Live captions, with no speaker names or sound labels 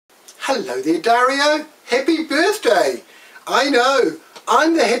Hello there, Dario. Happy birthday. I know,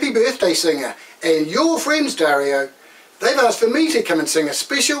 I'm the happy birthday singer, and your friends, Dario, they've asked for me to come and sing a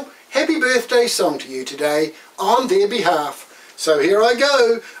special happy birthday song to you today on their behalf. So here I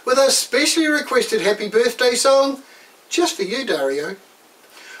go with a specially requested happy birthday song just for you, Dario.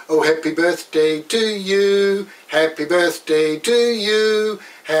 Oh, happy birthday to you, happy birthday to you,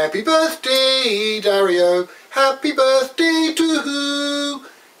 happy birthday, Dario, happy birthday to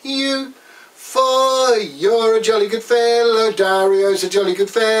you. For you're a jolly good fellow, Dario's a jolly good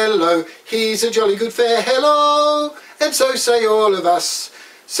fellow, he's a jolly good fellow, and so say all of us,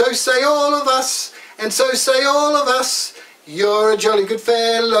 so say all of us, and so say all of us. You're a jolly good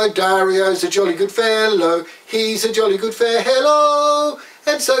fellow, Dario's a jolly good fellow, he's a jolly good fellow,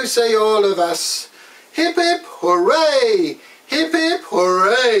 and so say all of us. Hip hip hooray, hip hip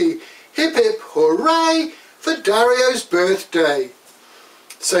hooray, hip hip hooray for Dario's birthday.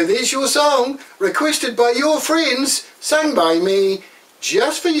 So there's your song, requested by your friends, sung by me,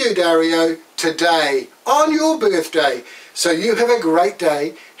 just for you, Dario, today, on your birthday. So you have a great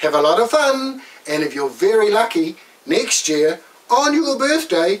day, have a lot of fun, and if you're very lucky, next year, on your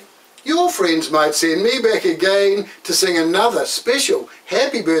birthday, your friends might send me back again to sing another special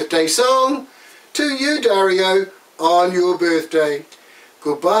happy birthday song to you, Dario, on your birthday.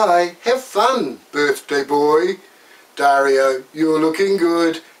 Goodbye, have fun, birthday boy. Dario, you're looking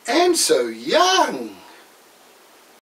good and so young.